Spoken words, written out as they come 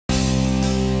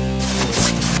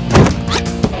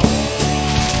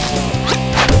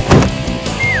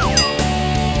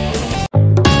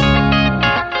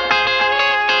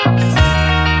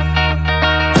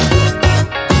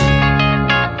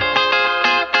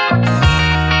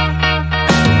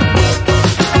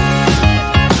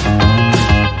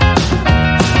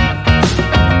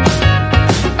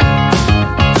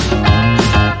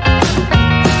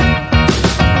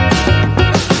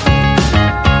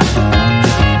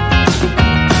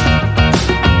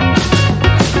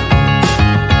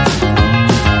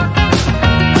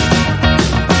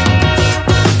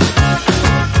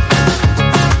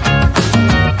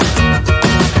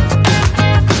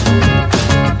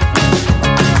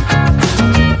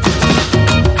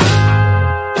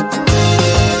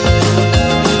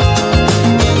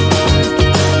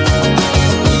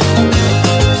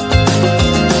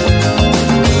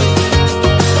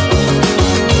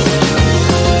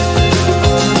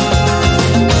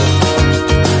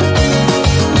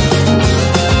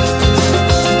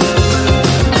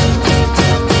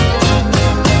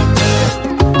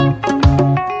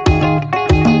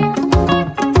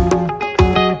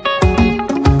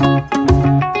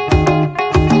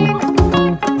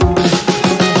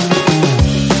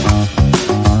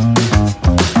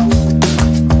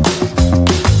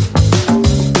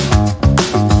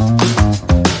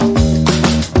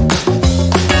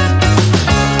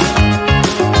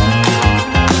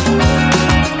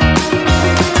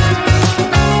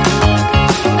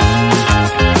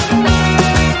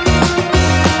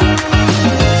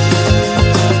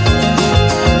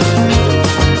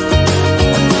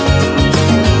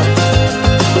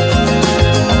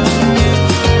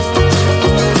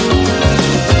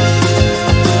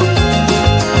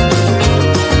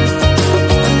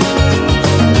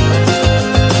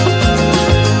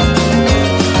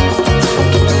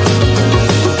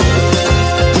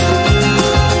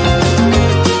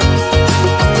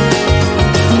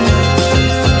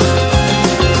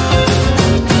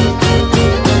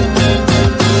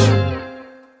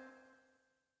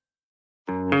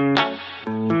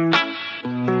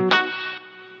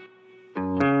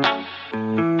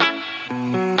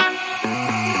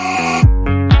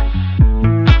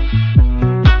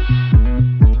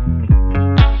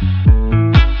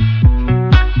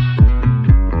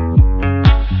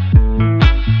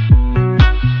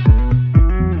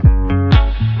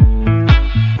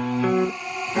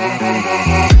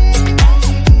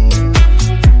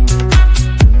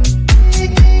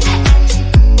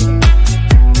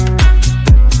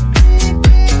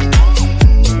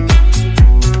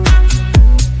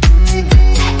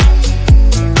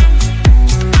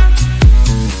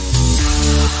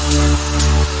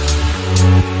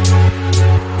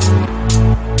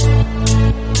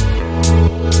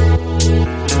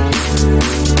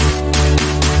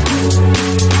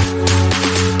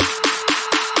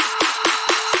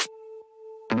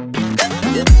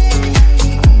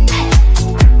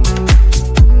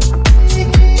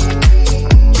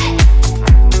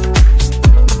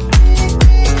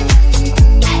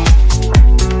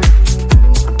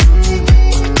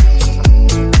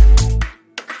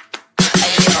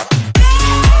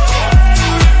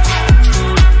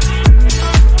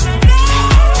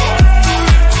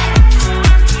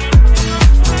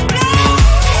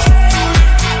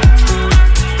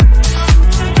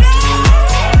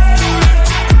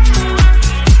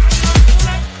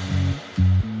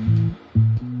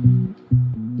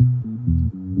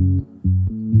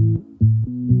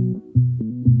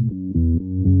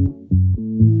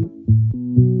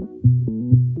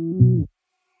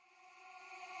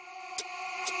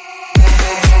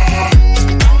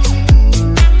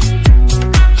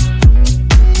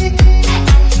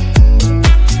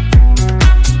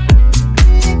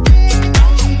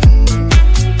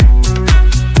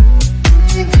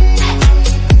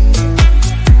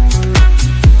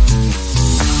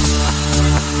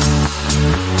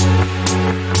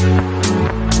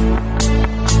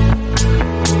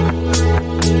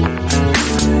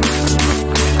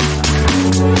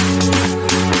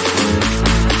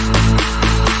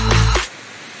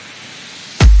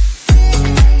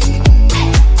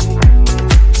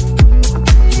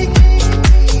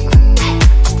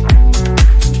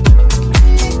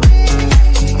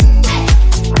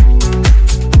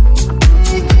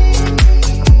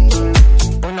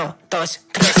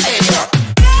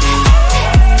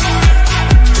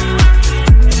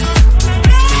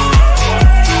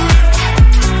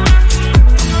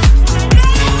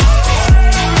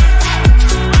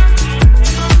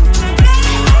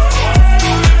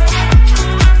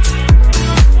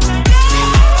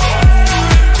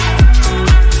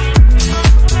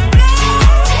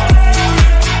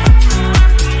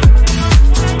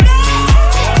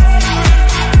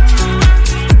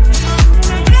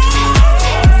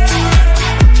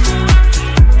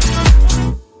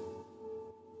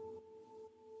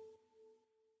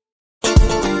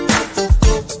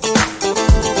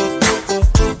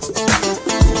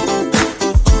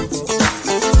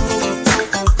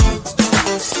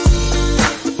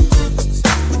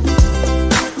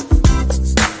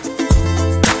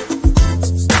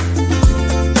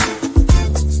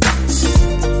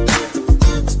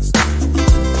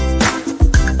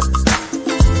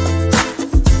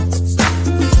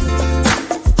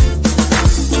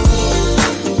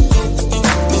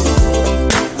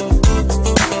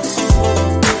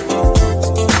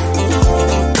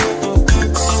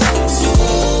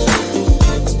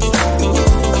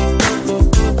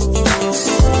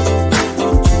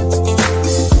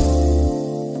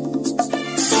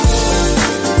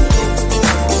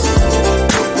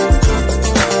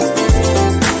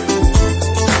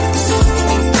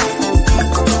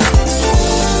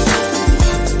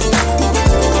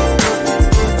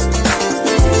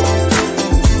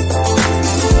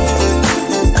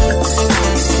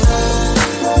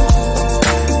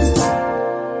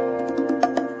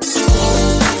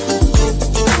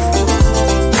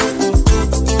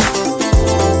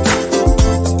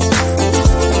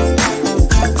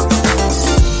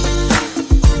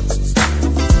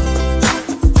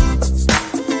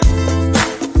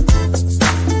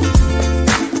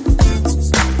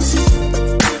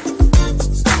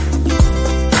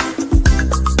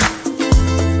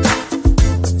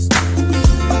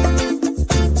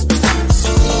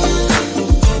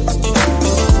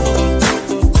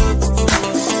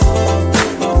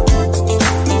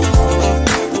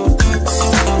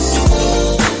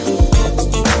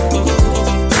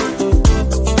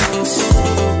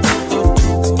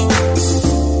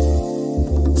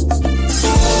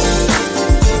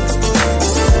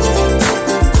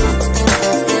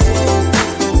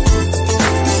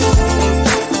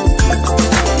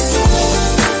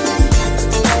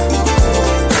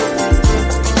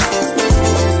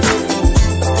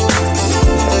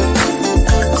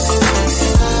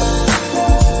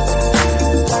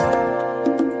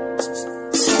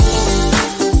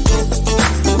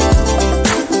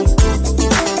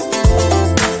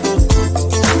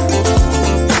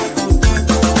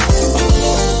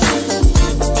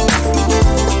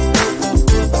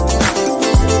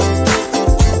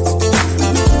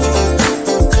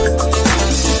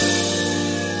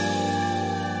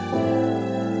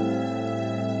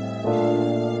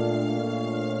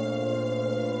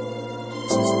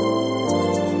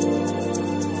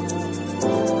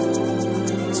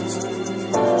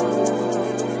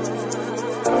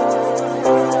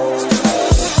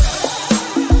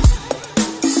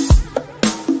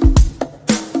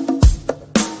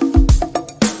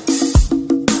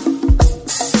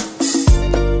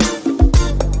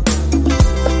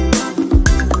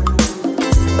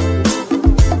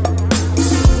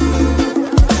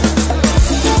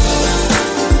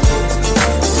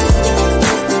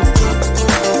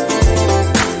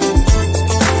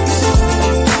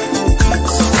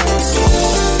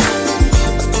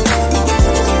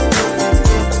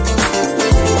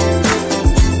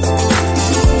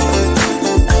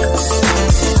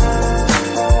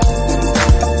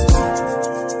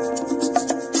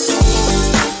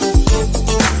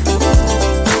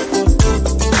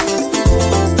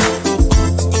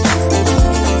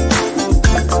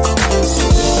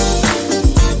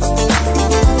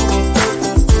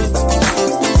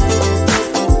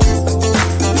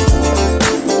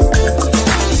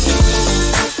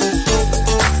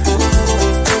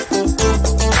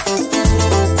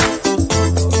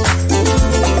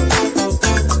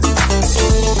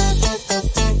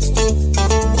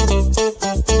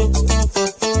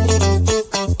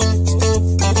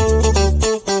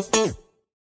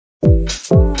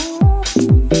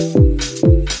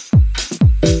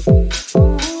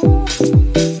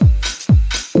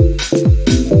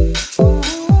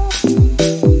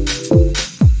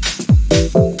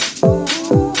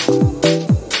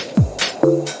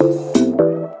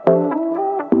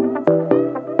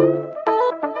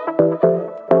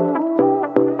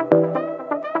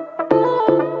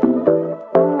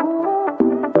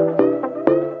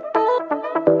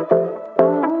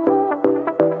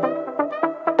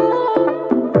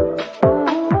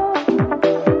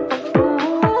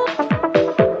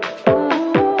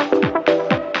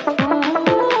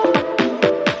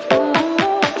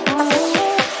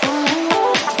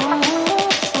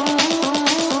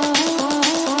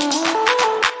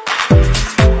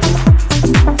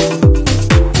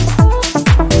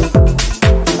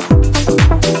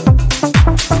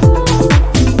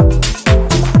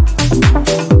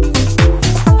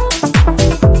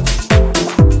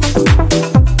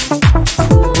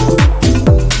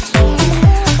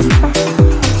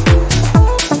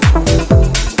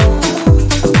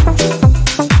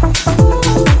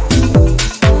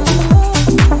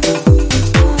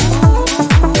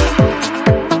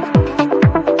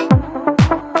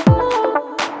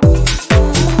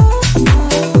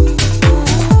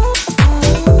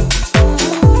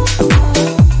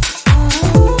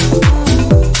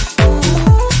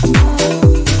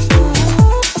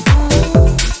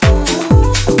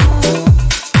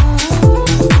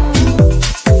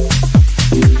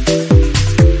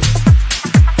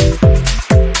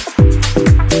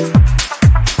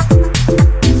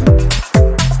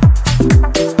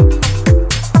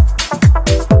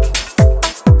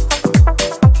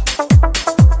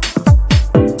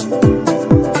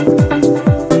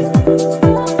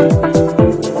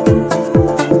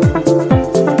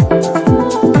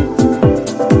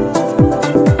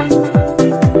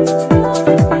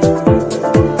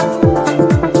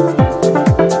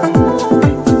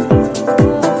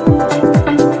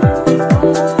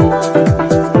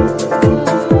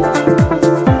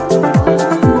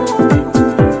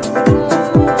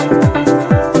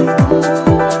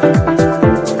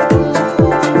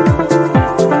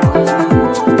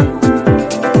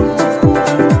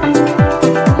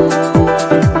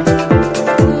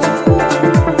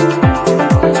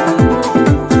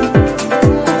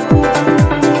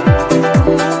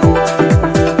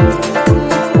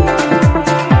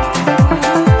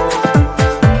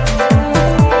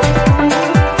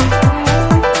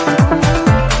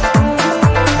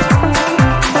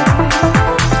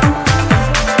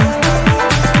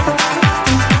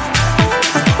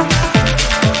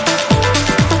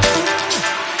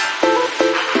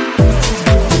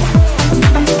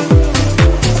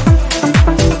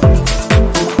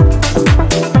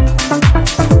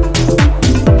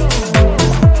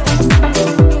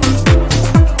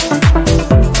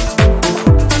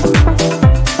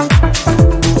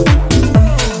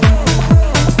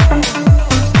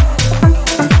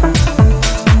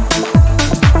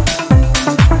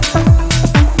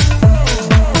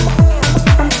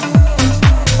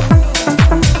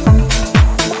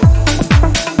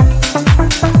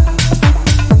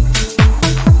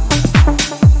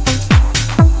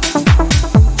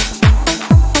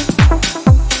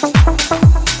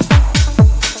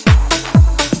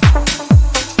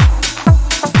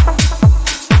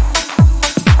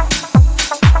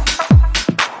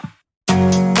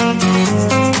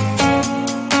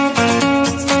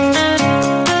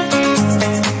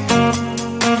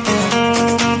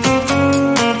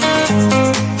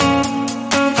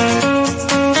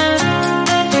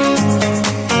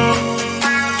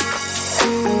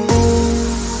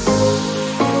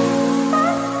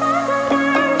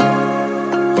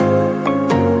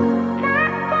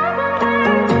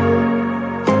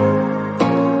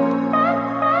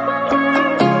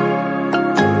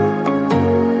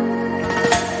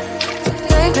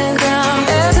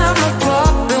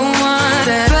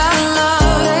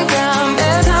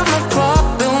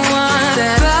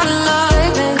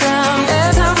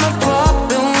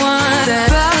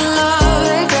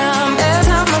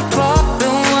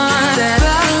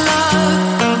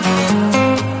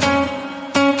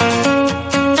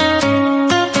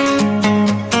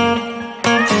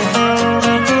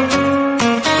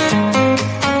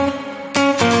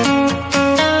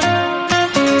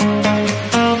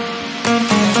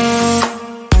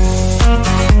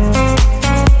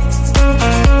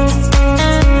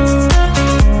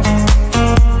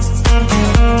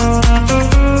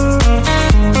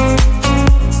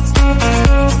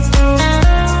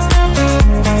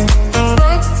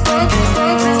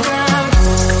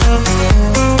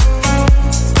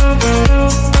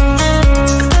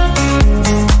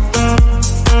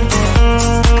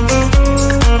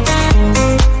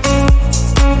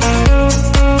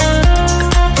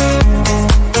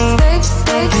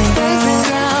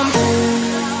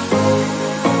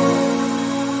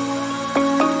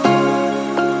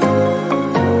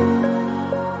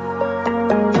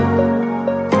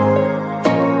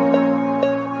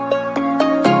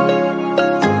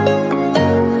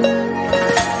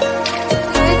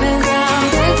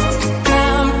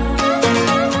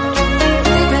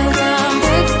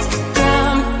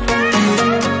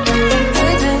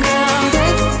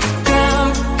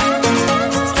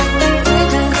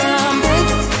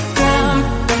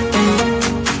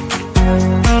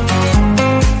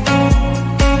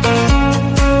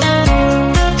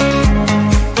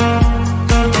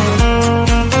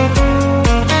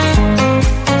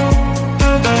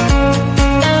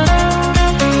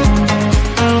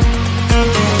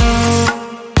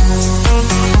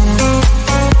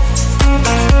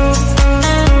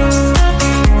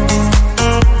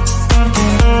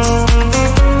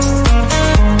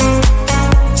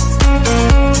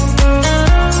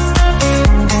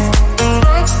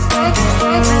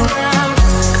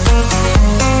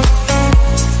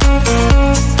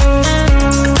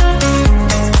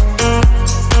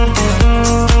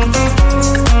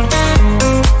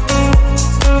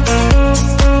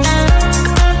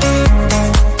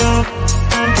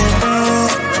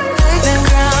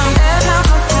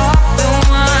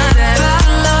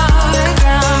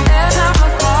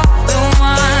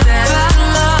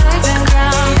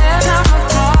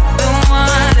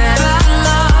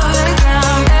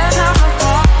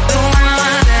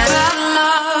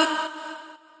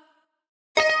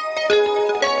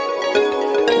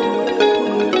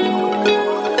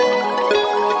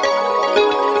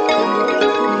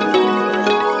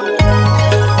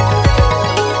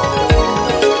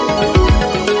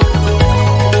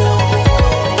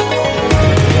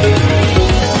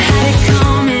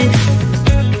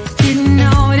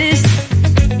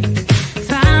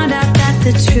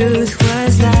truth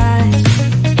was lies.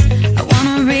 I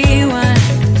wanna rewind.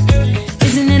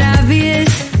 Isn't it obvious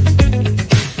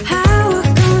how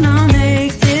we're gonna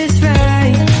make this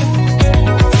right?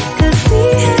 'Cause we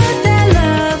had that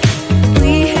love,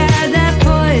 we had that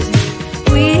poison,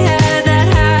 we had that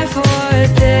high for a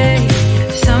day.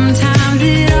 Sometimes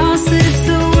it all slips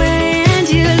away and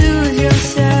you lose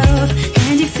yourself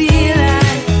and you feel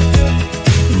like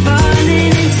you're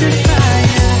falling into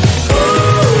fire.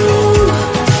 Ooh,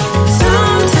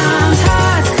 sometimes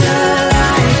hearts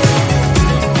collide.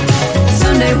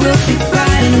 Someday we'll be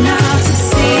bright enough to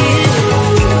see it.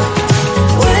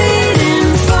 Waiting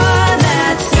for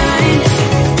that sign.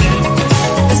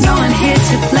 There's no one here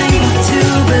to blame to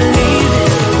believe it.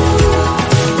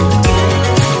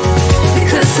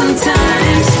 Because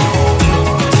sometimes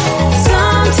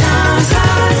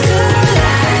hearts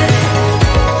collide.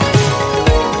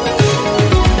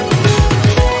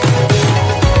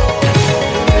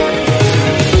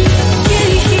 Can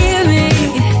you hear me?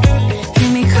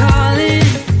 Hear me calling.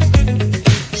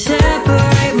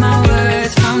 Separate my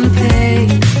words from the pain.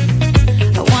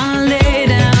 I wanna lay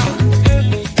down.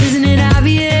 Isn't it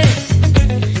obvious?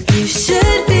 You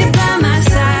should be by my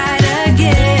side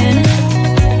again.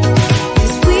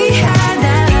 'Cause we had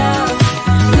that love,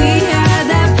 we had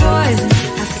that poison.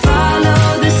 I follow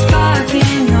the spark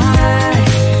in your eye.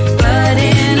 But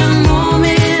in a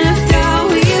moment of doubt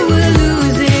we will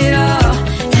lose it all.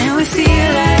 And we feel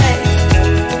like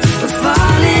we're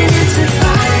falling into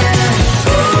fire.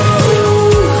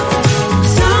 Ooh,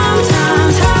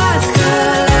 sometimes hearts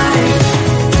collide.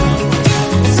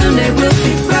 Someday we'll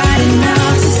be bright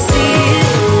enough to see it.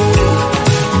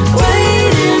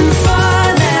 Waiting for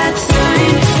that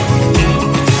sign.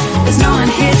 There's no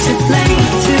one here to blame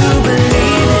to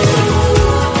believe it.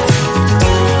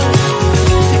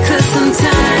 Because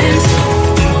sometimes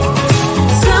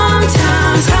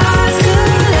hearts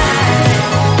collide.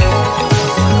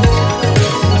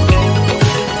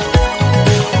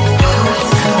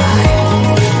 Hearts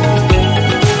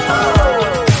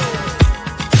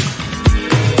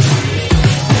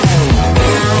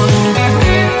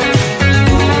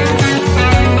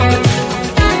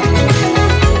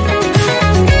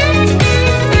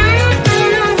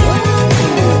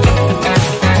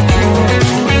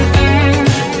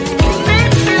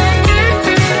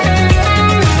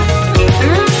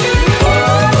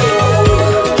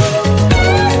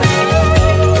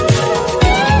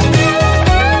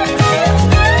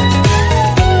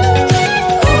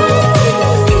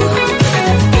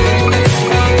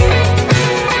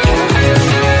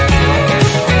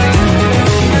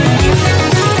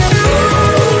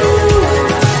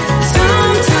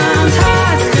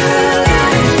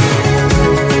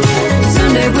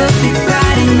Someday we'll be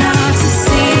bright enough to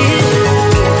see it.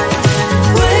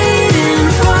 Waiting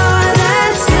for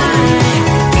that sign.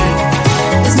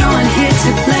 There's no one here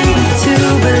to blame to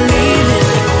believe it.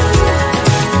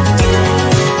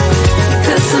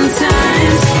 Because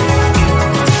sometimes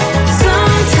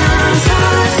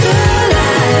hearts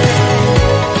collide.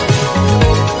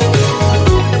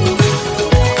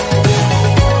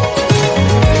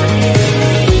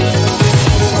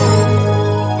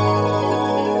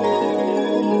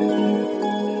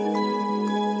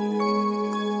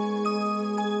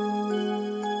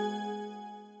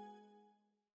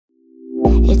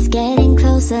 It's getting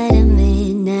closer to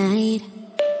midnight.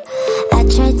 I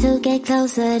try to get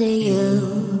closer to you.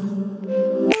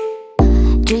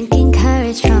 Drinking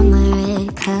courage from my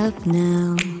red cup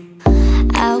now.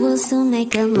 I will soon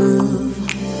make a move.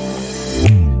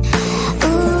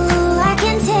 Ooh, I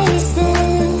can taste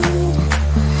it.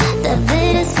 The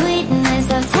bittersweetness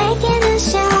of taking a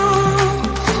shot.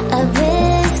 A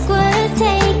risk worth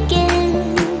taking.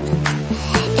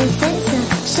 If it's a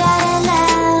shot of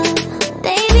love,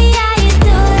 baby, I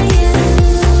adore you.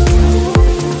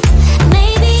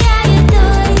 Maybe I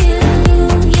adore you.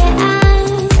 Yeah, I'm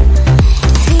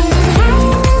feeling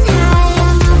high,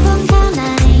 I'm up on cloud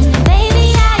nine. Baby,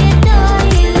 I adore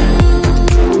you.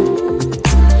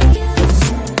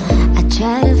 I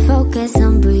try to focus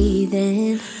on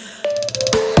breathing.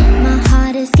 My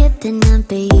heart is skipping a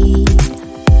beat.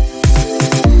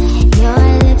 Your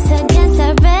lips against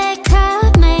a red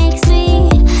cup makes me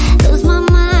lose my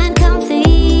mind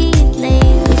completely.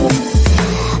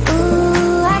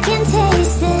 Ooh, I can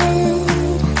taste it.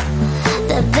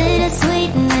 The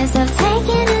bittersweetness of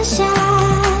taking a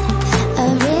shot. A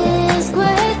risk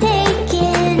worth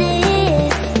taking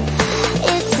it.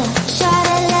 It's a shot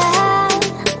of love.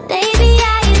 Baby,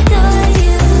 I adore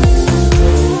you.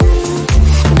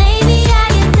 Maybe I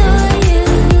adore you.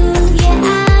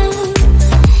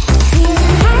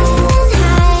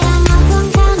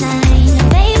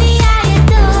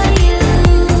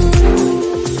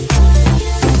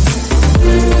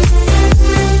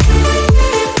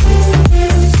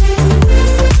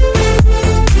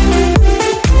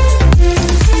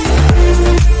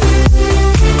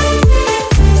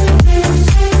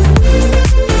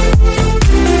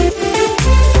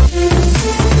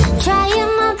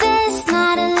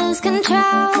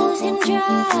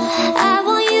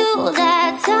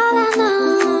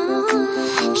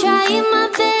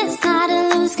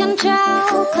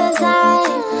 'cause I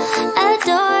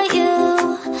adore you,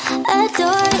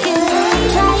 adore you.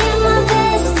 Trying my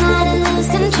best not to lose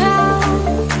control.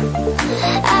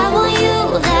 I want you,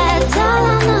 that's all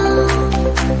I know.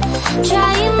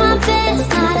 Trying my best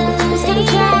not to lose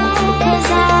control, 'cause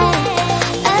I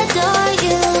adore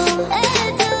you.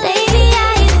 Baby,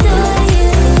 I adore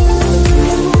you.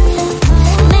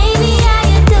 Maybe I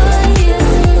adore you.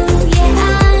 Yeah,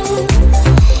 I'm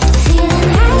feeling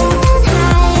high and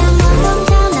high. I'm up on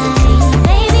cloud nine.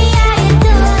 Baby, I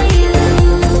adore you.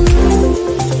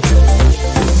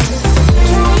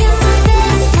 Trying my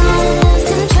best not to lose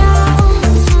control.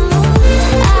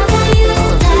 I want you,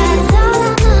 that's all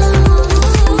I know.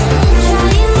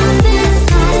 Trying my best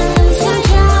not to lose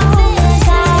control, 'cause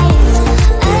I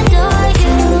adore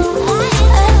you,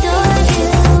 adore you.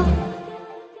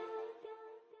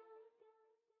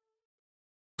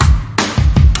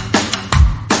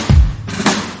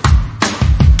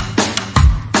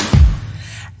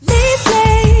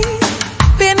 Lately,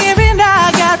 been hearing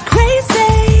I got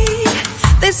crazy.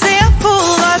 They say I'm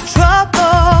full of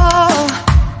trouble,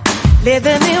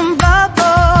 living in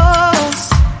bubbles.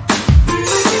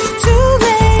 Too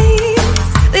late,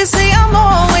 they say I'm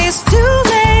always too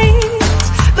late,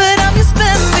 but I'm just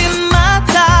spending my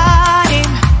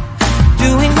time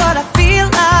doing what I feel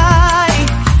like.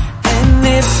 And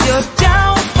if you're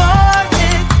down for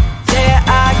it, yeah,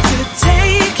 I could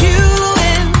take you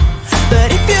in. But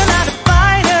if you're not a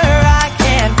fighter, I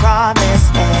can't promise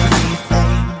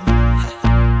anything.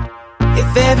 If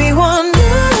everyone knew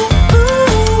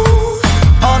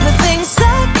all the things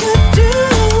I could do,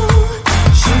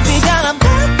 shoot me down, I'm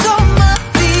back on my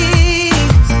feet.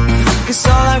 'Cause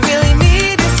all I really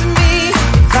need is me.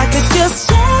 If I could just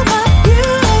share my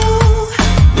view,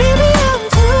 maybe I'm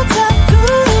too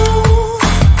taboo.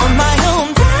 On my own,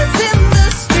 dance in the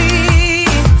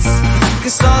streets.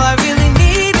 'Cause all I really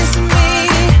need is me.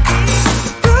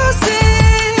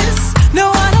 Bruises, no,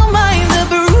 I don't mind the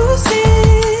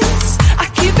bruises. I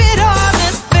keep it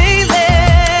honest,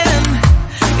 failing.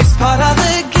 It's part of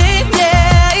the game,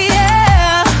 yeah,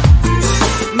 yeah.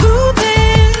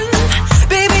 Moving,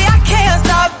 baby, I can't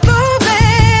stop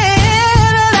moving.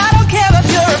 And I don't care if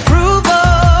your approval,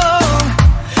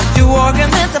 your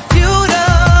arguments are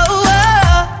futile.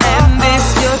 And if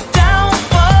you're down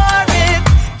for it,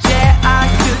 yeah, I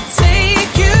could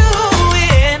take you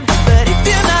in. But if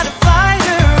you're not a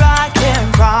fighter, I can't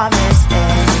promise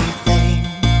anything.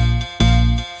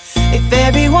 If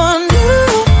everyone knew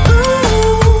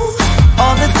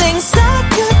all the things I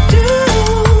could do,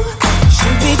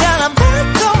 shoot me down, I'm back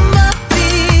on my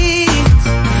feet.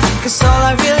 'Cause all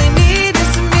I really need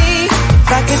is me. If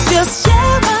I could just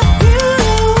share my view,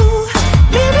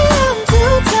 maybe I'm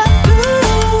too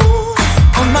taboo.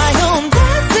 On my own,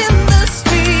 dance in the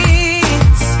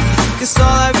streets. 'Cause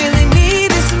all I really need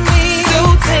is me. So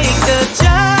take the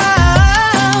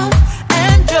jump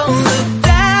and don't look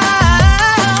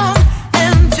down,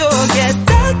 and you'll get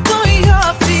back on your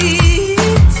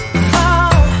feet.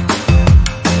 Oh,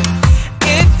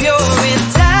 if you're in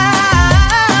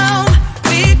town,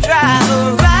 we drive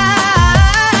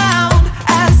around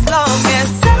as long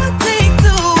as I take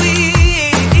the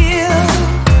wheel.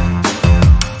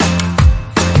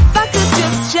 If I could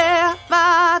just share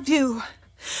my view,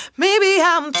 maybe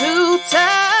I'm too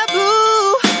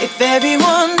taboo. If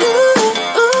everyone knew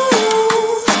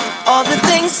all the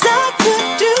things I could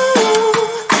do,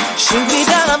 shoot me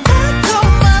down, I'm back on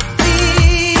my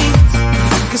feet.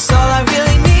 'Cause all I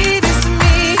really need is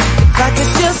me. If I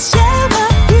could just share my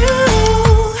view,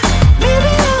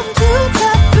 maybe I'm too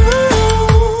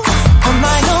taboo. On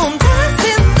my own, dance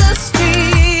in the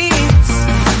streets.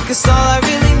 'Cause all I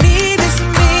really need is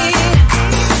me.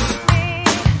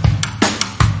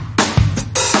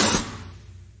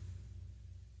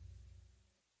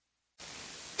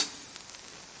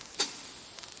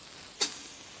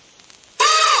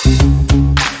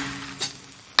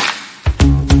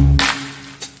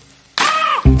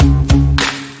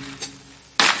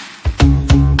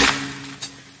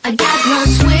 I got no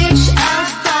switch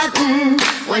off button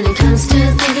when it comes to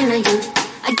thinking of you.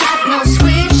 I got no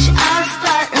switch off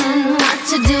button what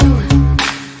to do.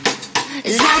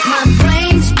 It's like my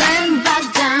brain's been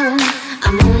bogged down.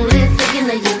 I'm only thinking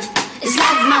of you. It's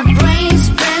like my brain's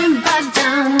been bogged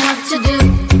down what to do.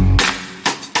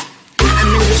 I'm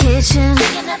in the kitchen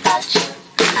thinking about you.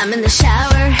 I'm in the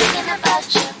shower thinking about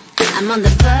you. I'm on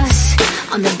the bus,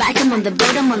 on the bike, I'm on the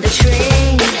boat, I'm on the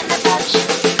train thinking about you.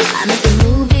 I'm at the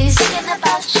movies thinking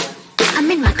about you. I'm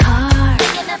in my car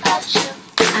thinking about you.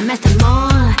 I'm at the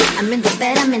mall, I'm in the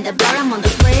bed, I'm in the bar, I'm on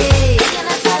the plane thinking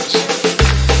about you.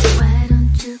 Why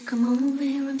don't you come over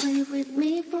here and play with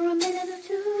me for a minute or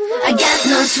two? I got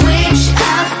no switch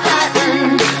up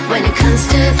button when it comes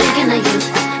to thinking of you.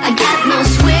 I got no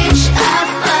switch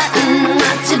up button.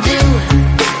 What to do?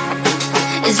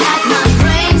 It's like my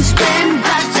brain's been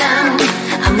bugged down.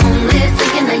 I'm only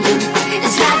thinking of you.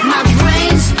 It's like my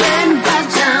brain's been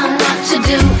bugged down. What to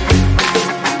do?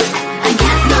 I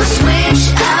got no switch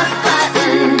up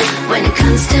button when it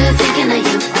comes to thinking of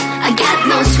you. I got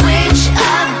no switch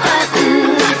up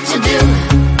button. What to do?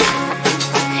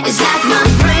 It's like my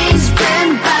brain's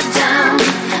been bugged down.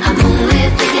 I'm only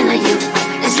thinking of you.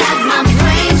 It's like my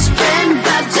brain's been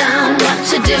bugged down. What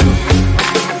to do?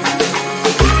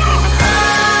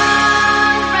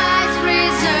 All rights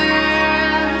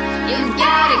reserved. You've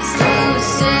got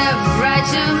exclusive right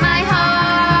to my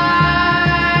heart.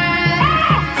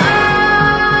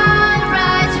 All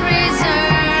rights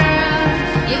reserved.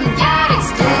 You've got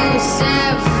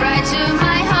exclusive right to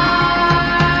my heart.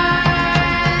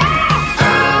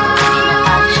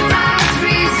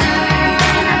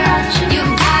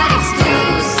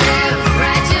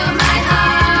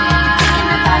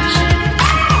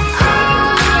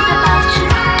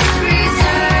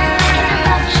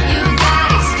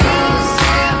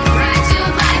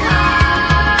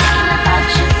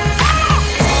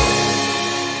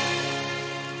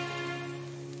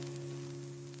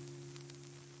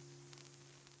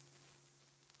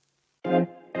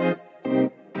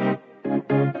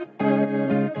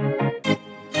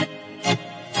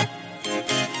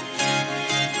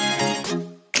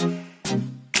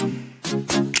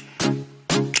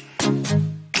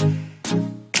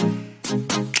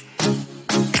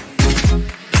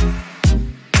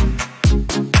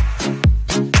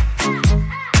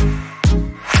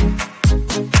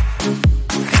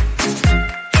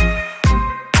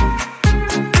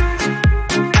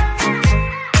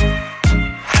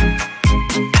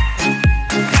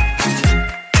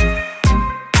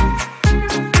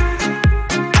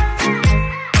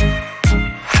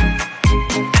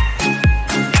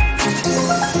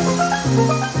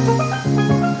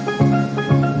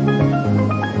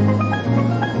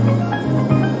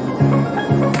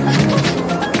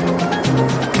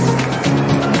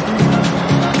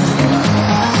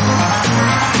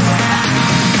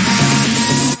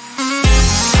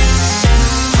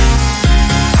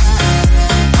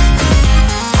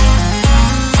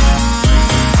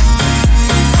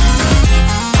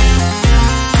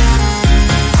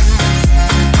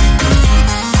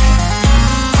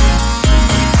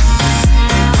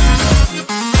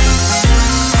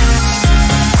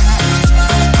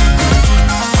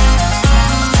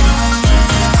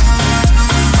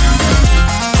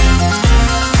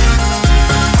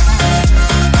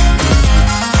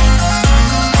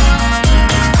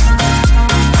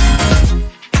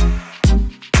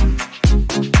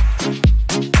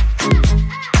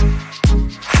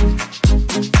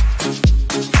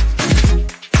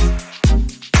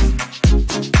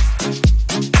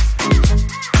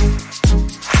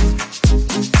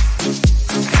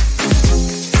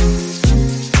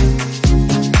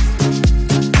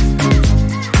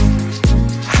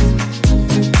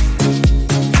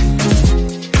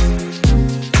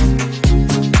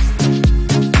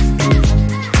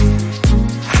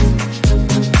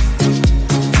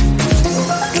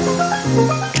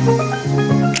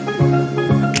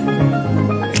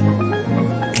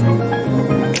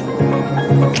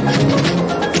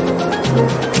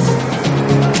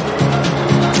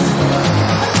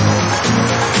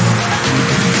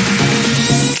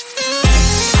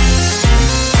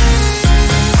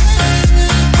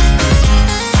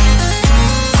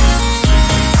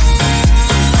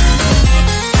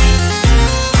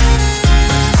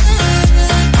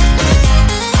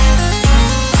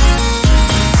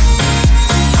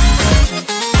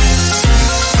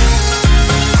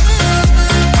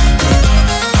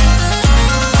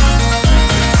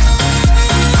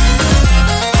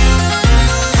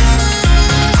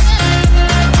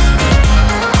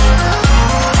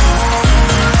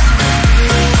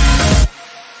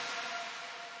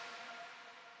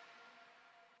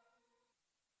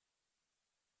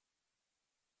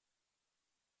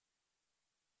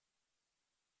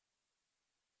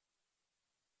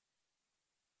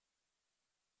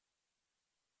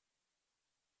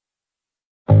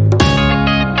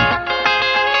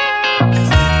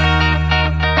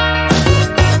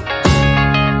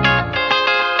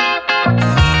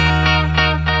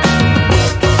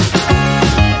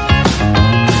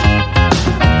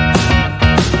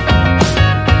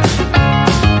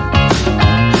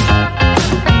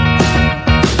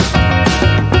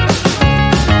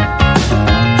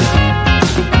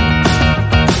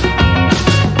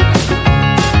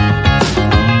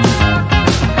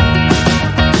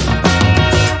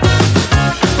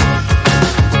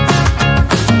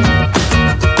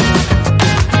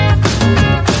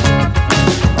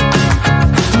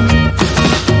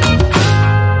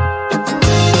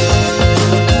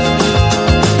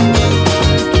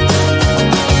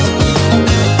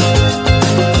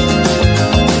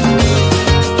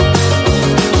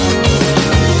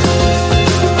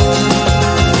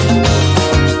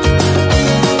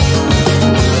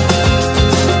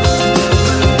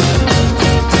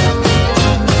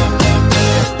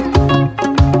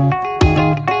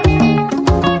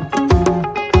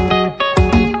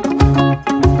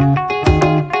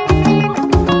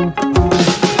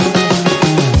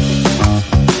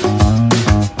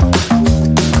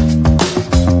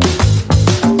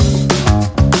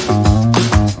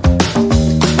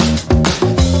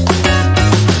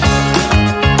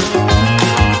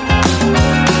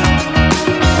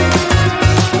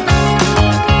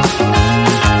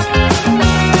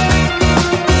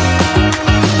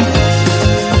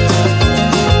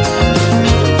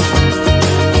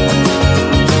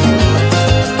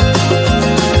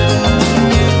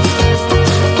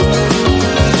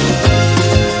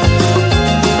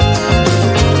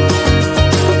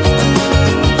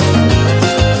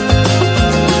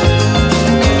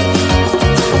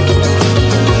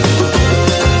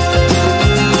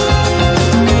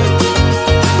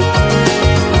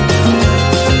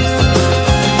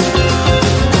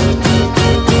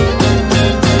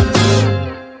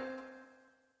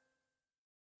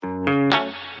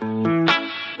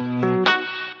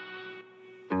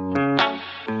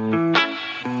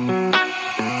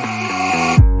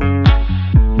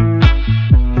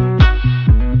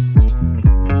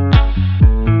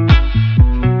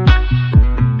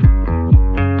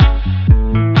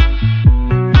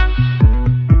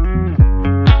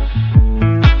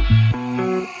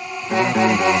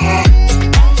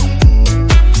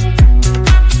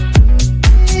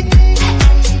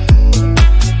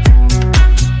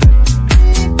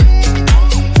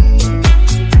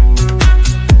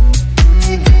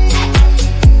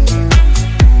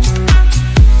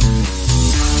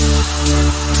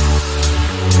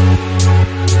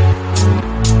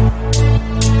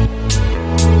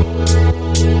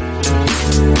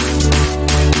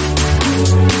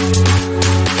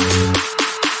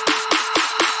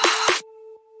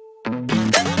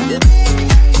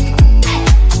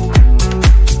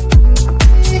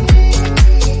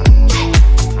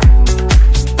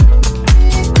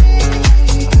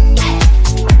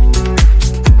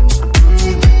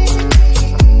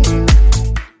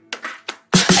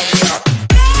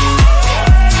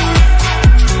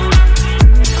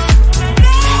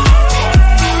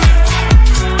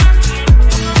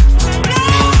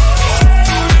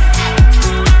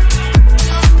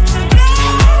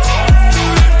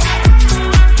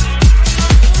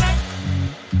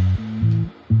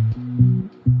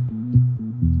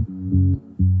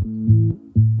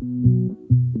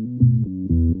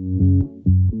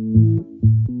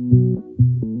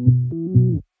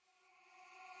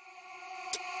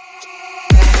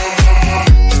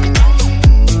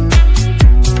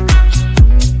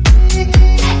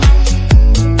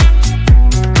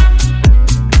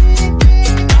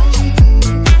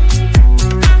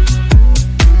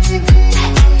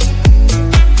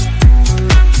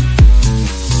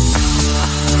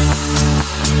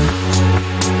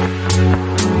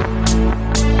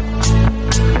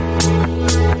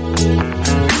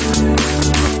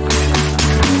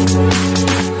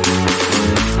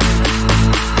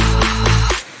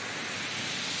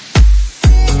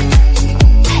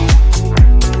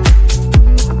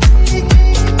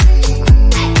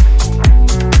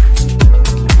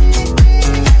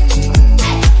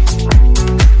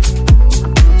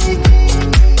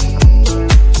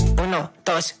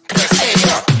 2, 3, hey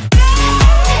yo.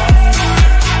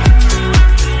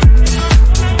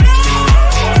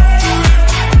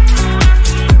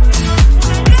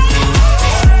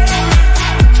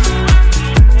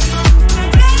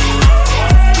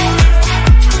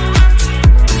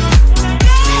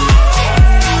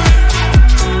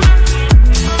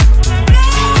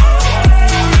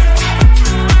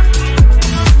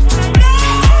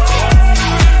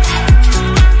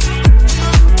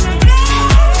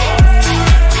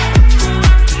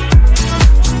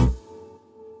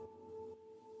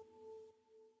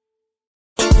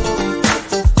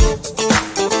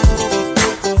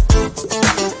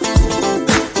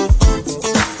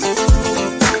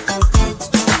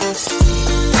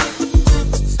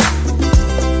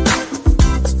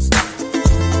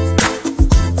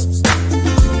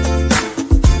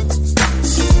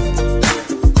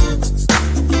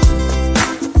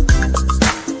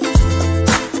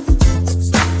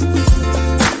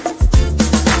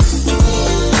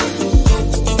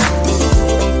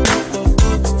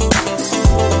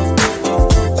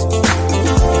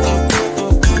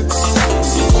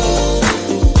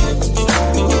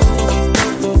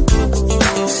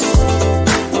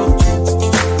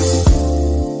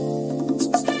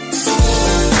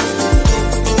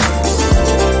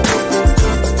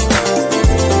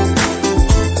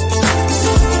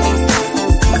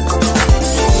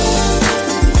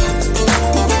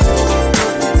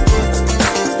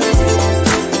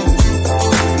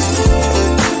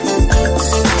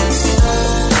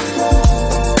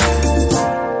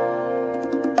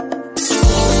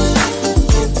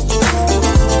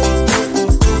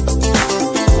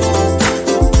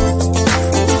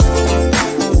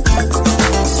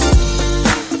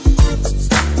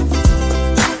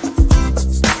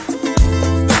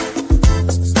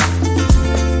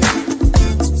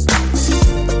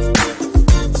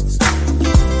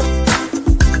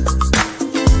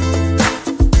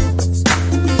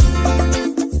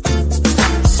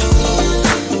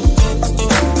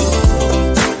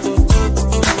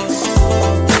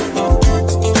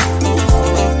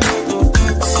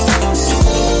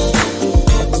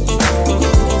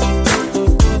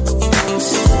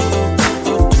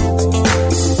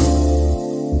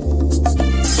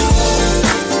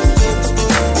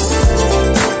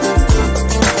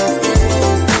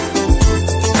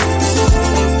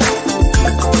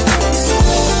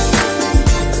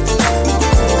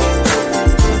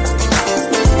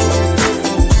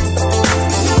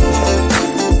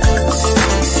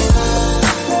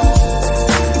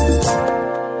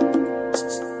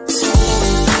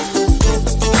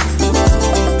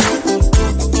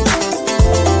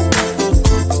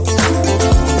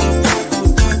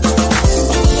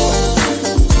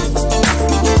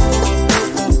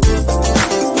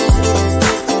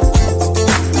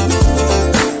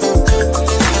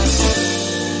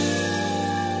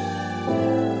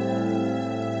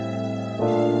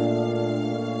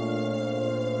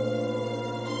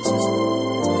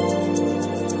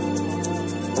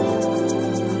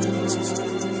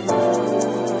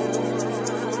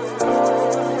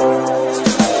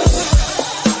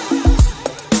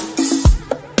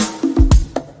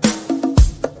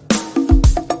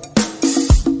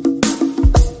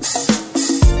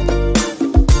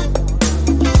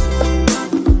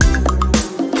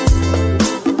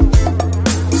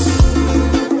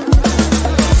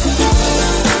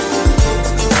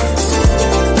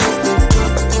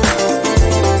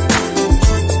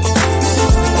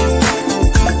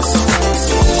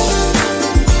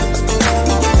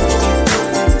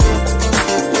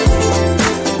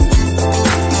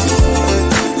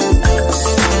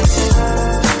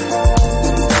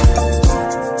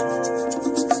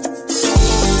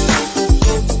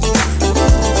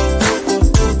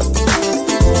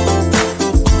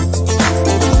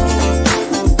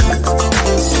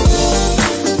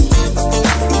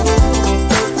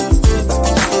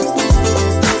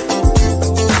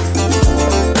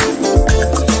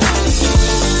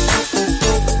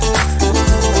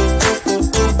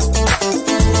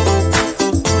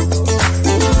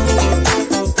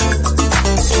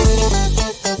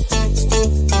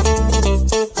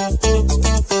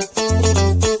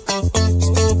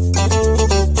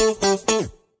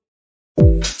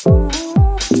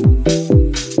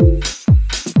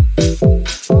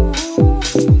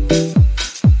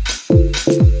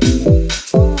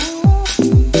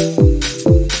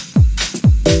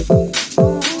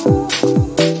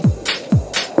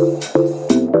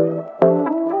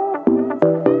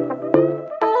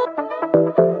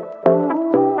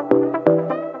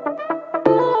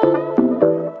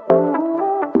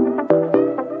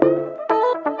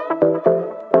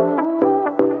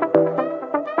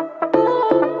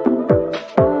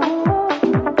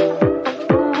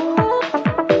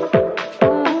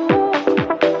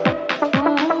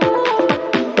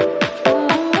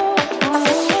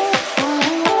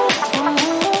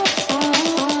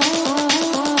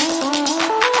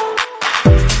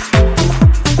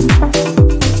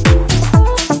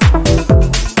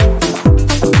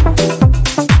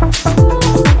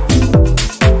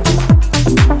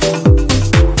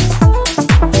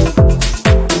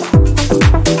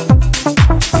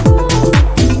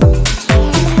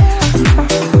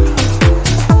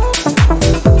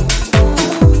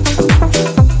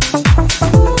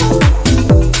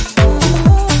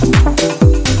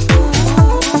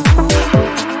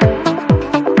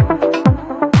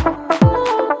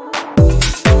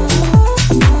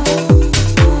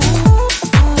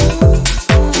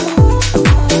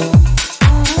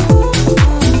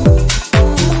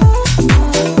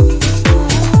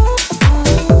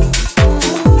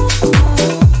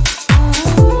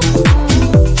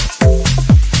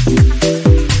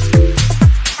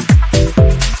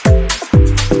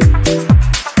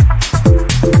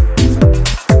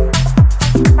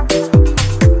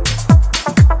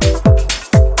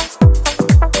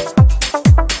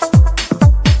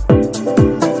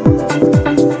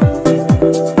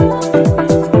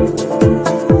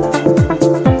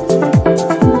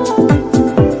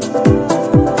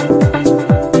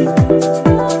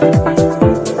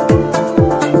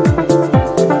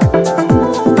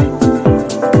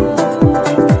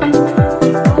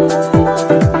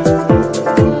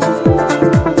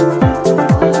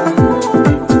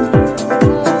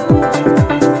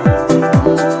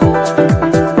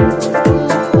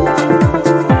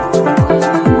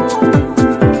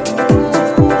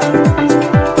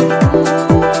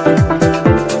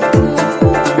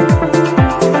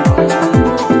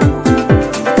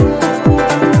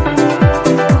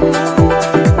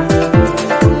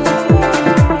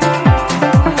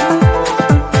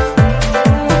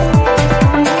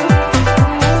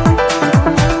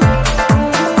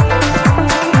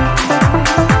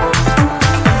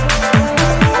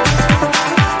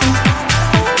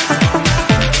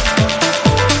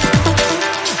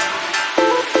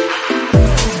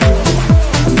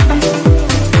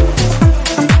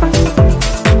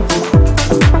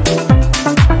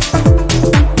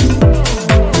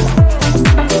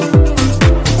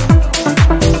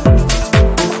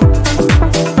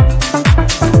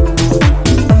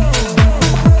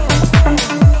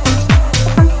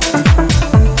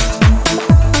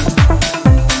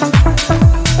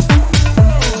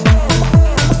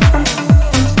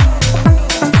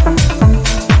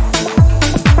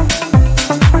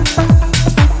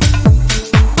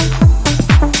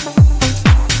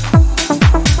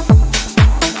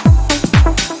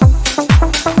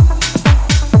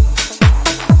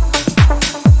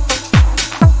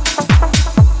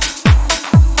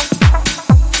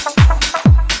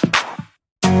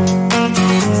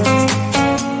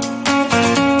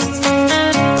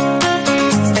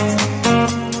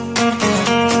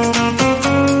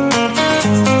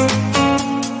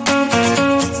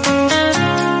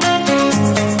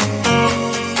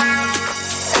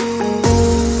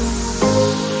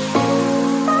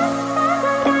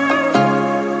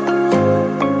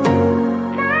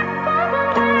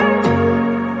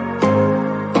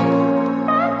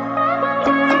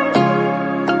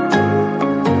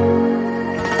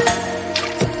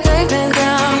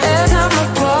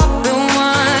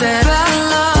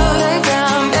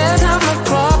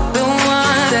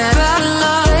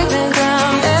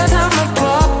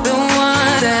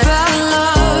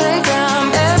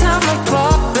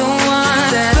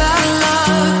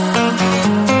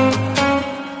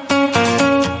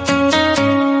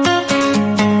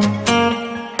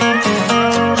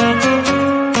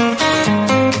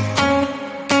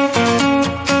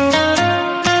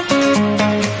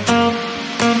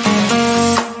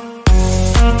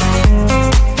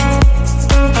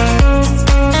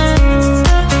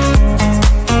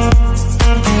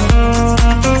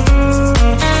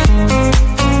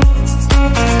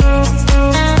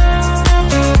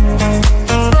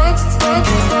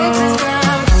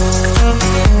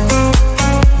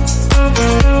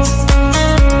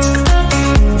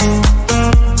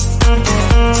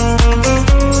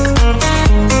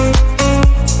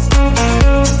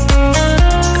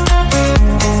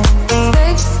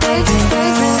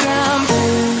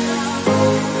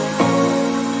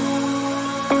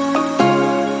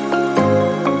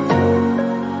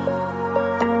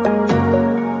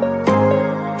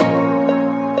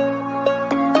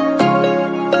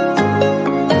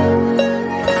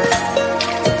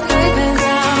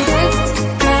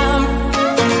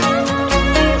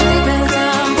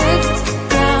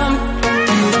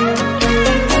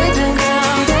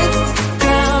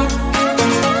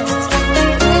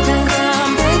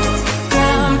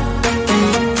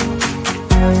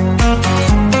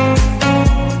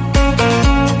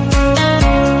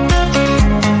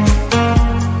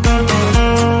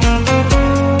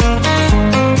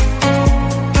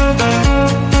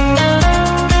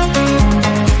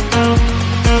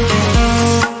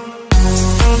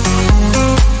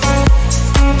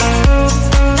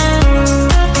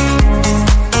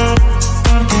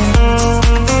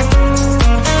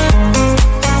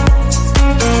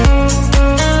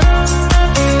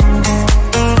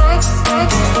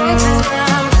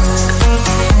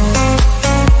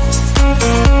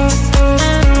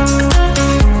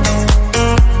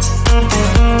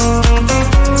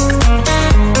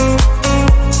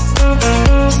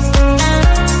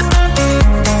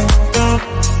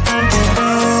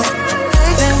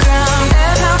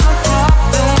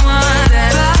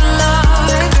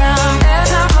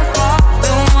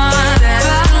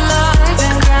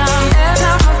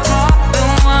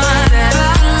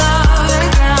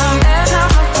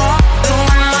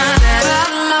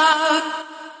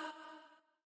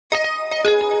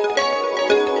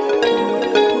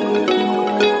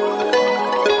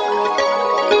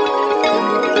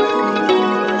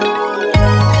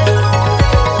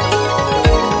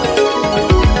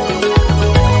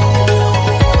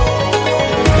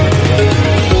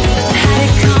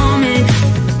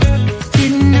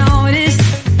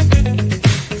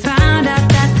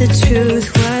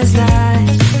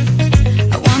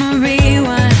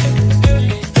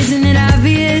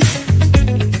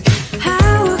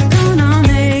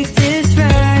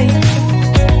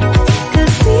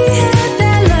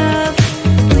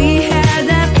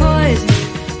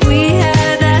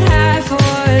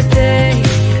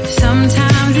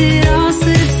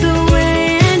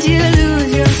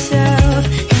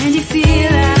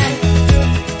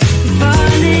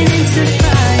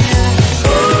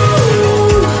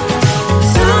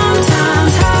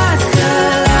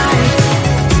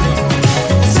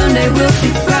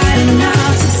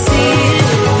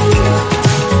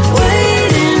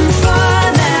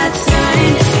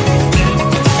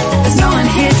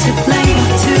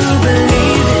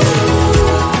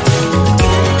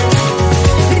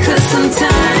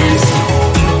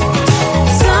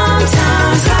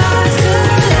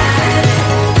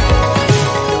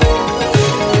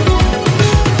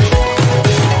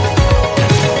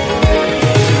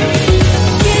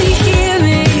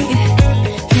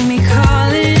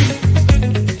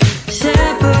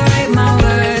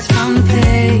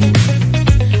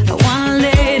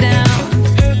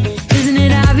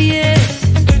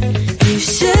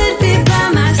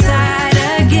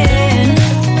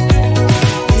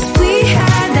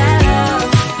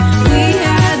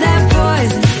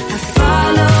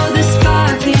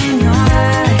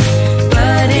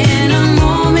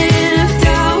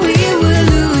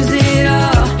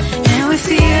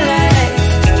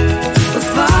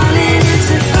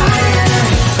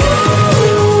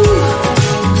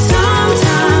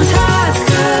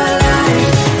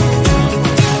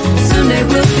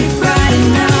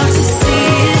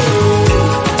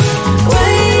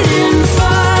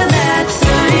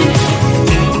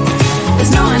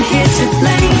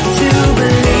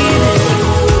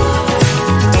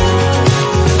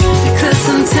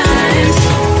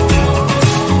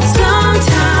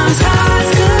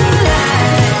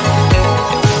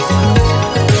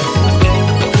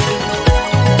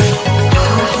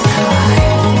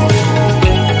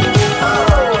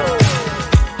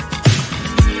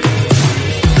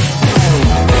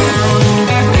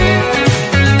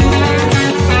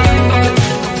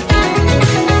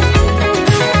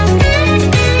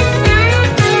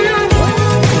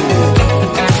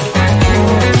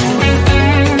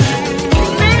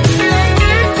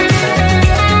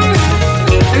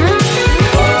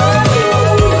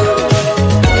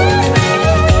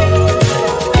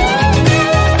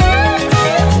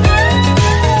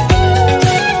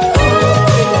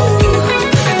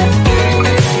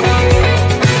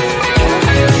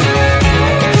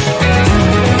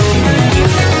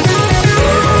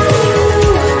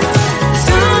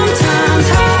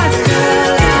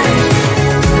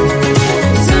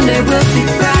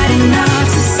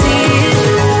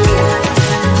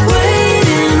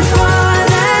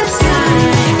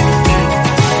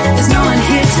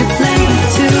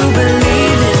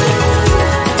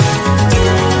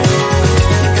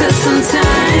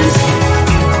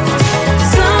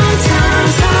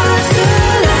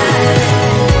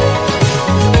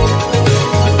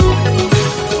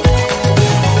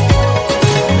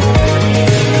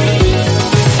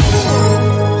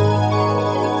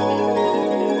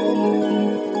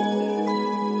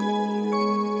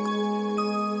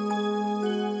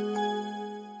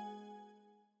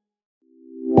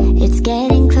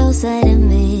 closer to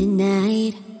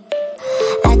midnight.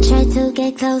 I try to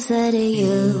get closer to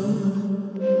you,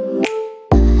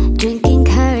 drinking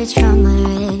courage from a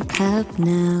red cup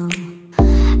now.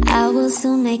 I will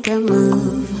soon make a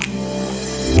move.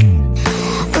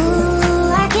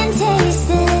 Ooh, I can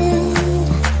taste it,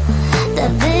 the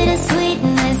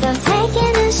bittersweetness of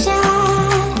taking a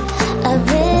shot, a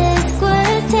risk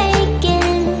worth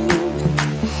taking.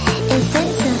 If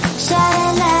it's a shot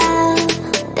of love,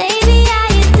 baby, I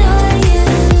adore you.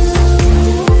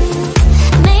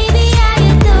 Maybe I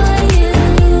adore you.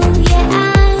 Yeah,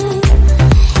 I'm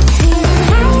feeling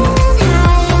higher and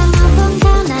higher. I'm up on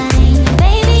cloud nine.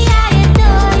 Baby, I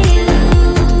adore you.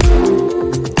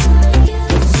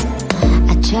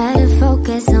 I try to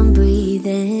focus on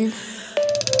breathing.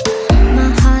 My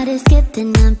heart is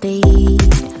skipping a beat.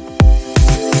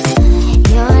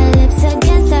 Your lips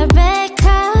against a red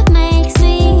cup makes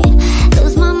me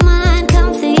lose my mind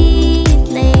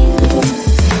completely.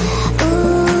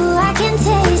 Ooh, I can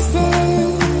taste it,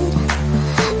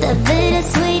 the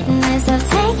bittersweetness of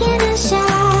taking a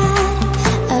shot,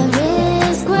 a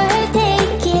risk worth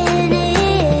taking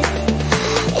it.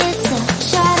 It's a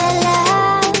shot of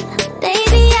love,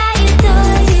 baby, I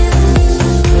adore you.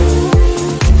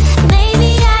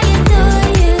 Maybe I adore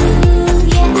you.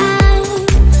 Yeah, I'm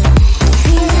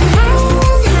feeling higher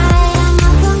and higher. I'm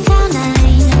up on cloud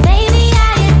nine. Baby,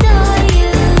 I adore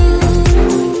you.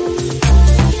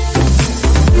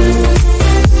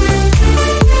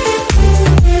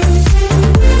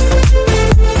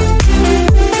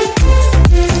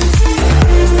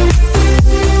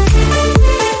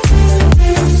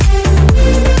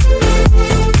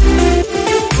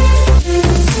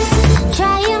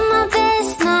 Trying my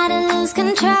best not to lose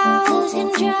control.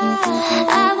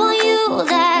 I want you,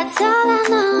 that's all I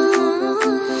know.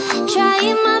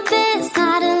 Trying my best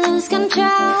not to lose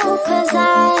control, 'cause I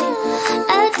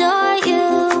adore you,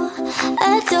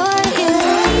 adore you.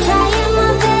 Trying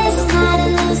my best not to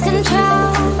lose control.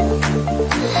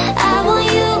 I want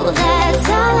you, that's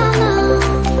all I know.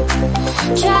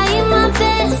 Trying my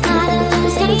best not to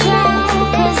lose control,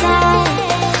 'cause I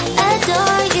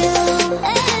adore you.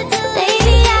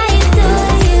 Baby, I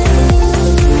adore you.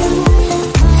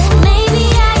 Maybe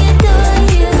I adore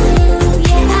you.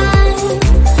 Yeah, I'm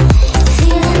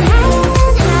feeling higher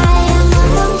and higher. I'm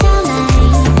up on cloud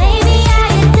nine. Baby, I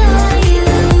adore you.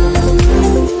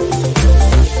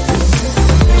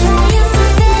 Trying my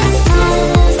best not to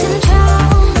lose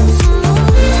control.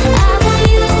 I want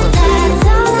you, that's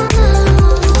all I know.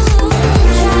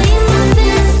 Trying my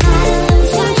best not to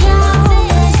lose control,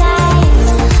 'cause I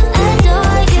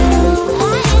adore you,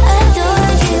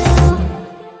 adore you.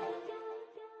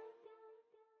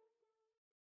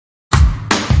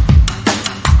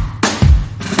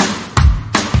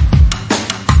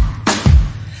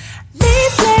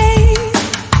 Lately,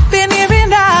 been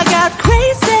hearing I got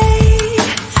crazy.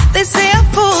 They say I'm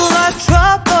full of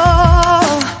trouble,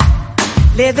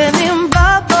 living in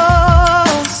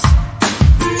bubbles.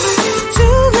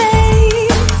 Too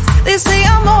late, they say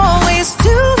I'm always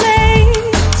too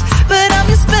late, but I'm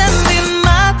just spending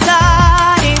my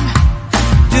time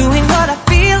doing what I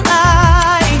feel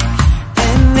like.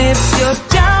 And if you're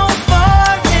down for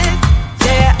it,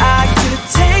 yeah, I could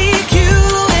take you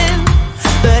in.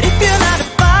 But if you're not a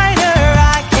fighter,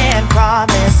 I can't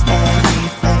promise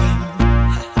anything.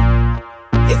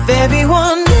 If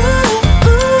everyone knew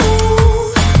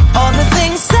all the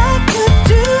things I could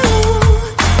do,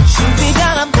 shoot me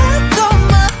down, I'm back on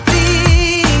my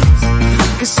feet.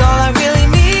 'Cause all I really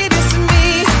need is me.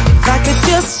 If I could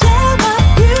just share my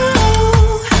view,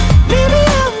 maybe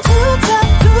I'm too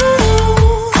taboo.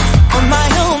 On my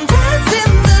own, dance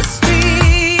in the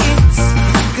streets.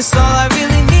 'Cause all I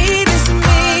really need is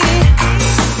me.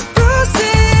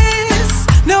 Bruises,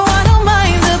 no, I don't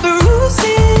mind the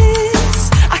bruises.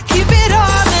 I keep it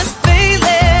honest,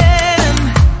 failing.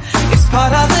 It's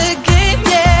part of the game,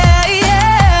 yeah,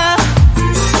 yeah.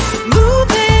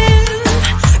 Moving,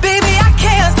 baby, I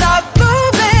can't stop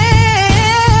moving.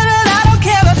 And I don't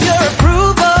care about your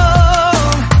approval.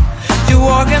 Your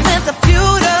arguments are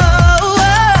futile.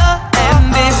 And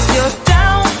if you're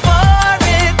down for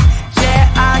it, yeah,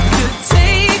 I could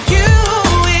take you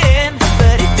in.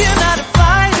 But if you're not a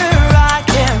fighter, I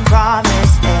can't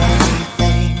promise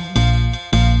anything.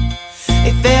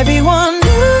 If everyone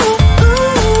knew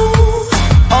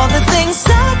all the things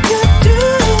I could do,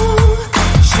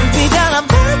 shoot me down, I'm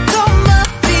back on my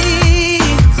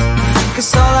feet. 'Cause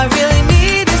all I really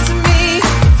need is me.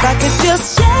 If I could just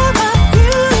share my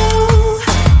view,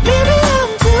 maybe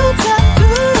I'm too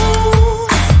taboo.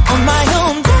 On my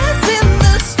own, dance in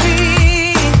the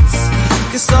streets.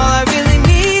 'Cause all I really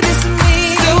need is me.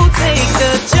 So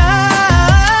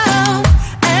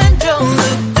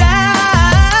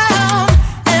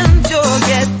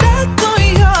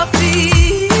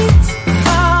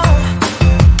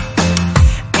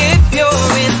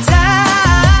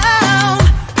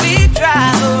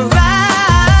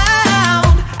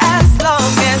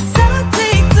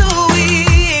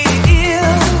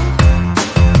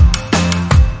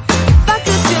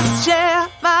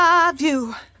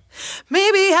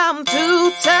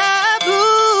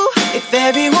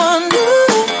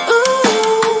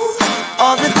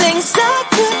things I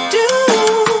could do.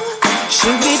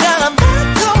 Shoot me down, I'm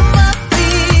back on my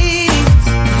feet.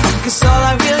 'Cause all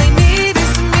I really need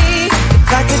is me.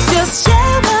 If I could just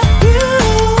share my view.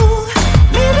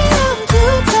 Maybe I'm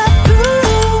too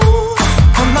taboo.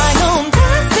 On my own,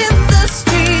 dance in the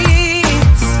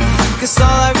streets. 'Cause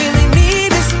all I really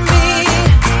need is me.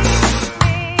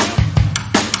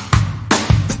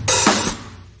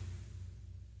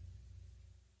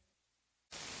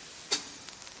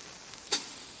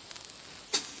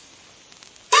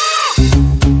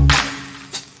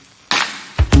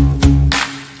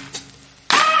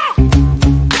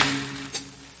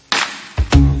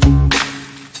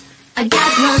 I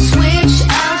got no switch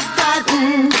off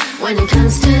button when it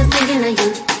comes to thinking of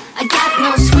you. I got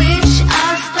no switch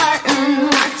off button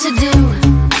what to do.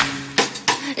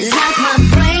 It's like my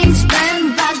brain's been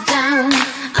bogged down.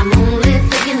 I'm only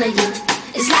thinking of you.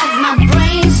 It's like my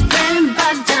brain's been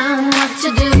bogged down what to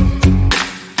do.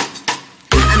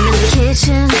 I'm in the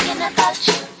kitchen thinking about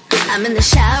you. I'm in the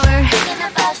shower thinking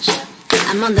about you.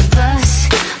 I'm on the bus,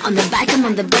 on the bike, I'm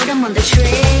on the boat, I'm on the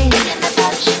train thinking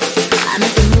about you. I'm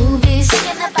at the movies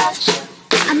thinking about you.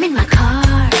 I'm in my car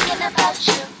thinking about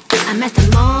you. I'm at the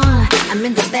mall, I'm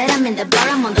in the bed, I'm in the bar,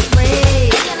 I'm on the plane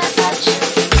thinking about you.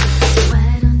 Why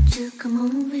don't you come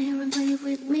over here and play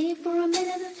with me for a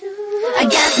minute or two? I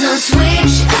got no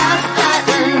switch off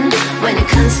button when it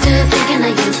comes to thinking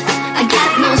of you. I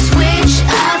got no switch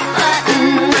off button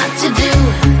what to do.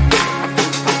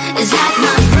 It's like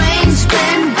my brain's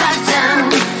been bogged down.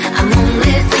 I'm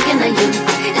only thinking of you.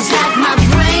 It's like my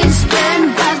brain's been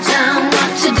bogged down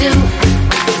what to do.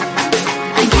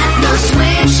 I got no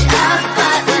switch off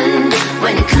button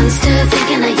when it comes to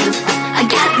thinking of you.